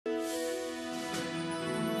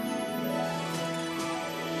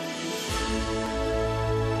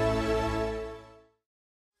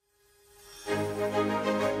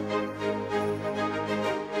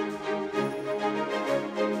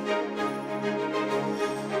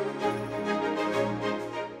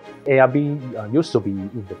ARB used to be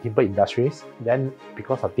in the timber industries. Then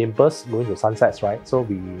because of timbers going to sunsets, right? So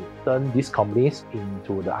we turn these companies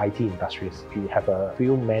into the IT industries. We have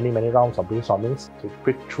many rounds of brainstormings to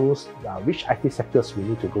break through which IT sectors we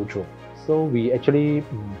need to go through. So we actually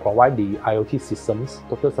provide the IoT systems,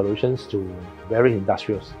 total solutions to various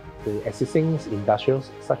industries. The existing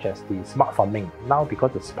industrials such as the smart farming. Now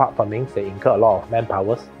because the smart farming, they incur a lot of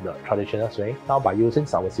manpower the traditional way. Now by using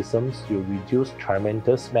our systems, you reduce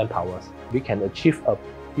tremendous manpowers. We can achieve a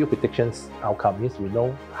few predictions outcome. Means we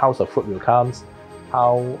know how the food will come,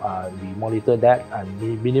 how we monitor that, and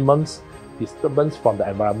the minimums disturbance from the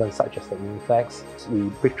environment such as the insects. We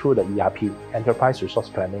break through the ERP, Enterprise Resource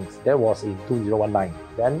Planning. That was in 2019.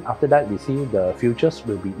 Then after that, we see the futures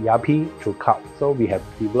will be ERP through cloud. So we have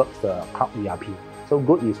developed the cloud ERP. So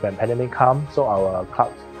good is when pandemic comes, so our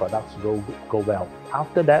cloud products go well.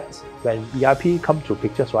 After that, when ERP comes to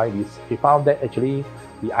pictures, right, we found that actually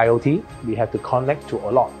the IoT, we have to connect to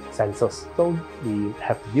a lot of sensors. So we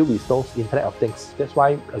have to deal with those Internet of Things. That's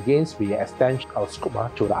why, again, we extend our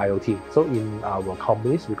scope to the IoT. So in our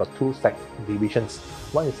companies, we got two divisions.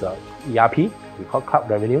 One is the ERP, we call cloud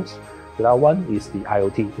revenues. The other one is the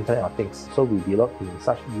IoT, Internet of Things. So we develop in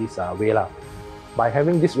such this way. By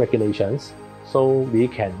having these regulations, so we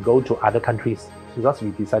can go to other countries because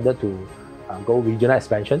we decided to go regional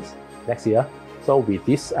expansions next year. So with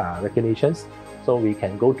these regulations, so we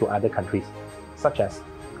can go to other countries such as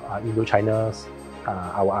Indochina,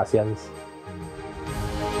 our ASEAN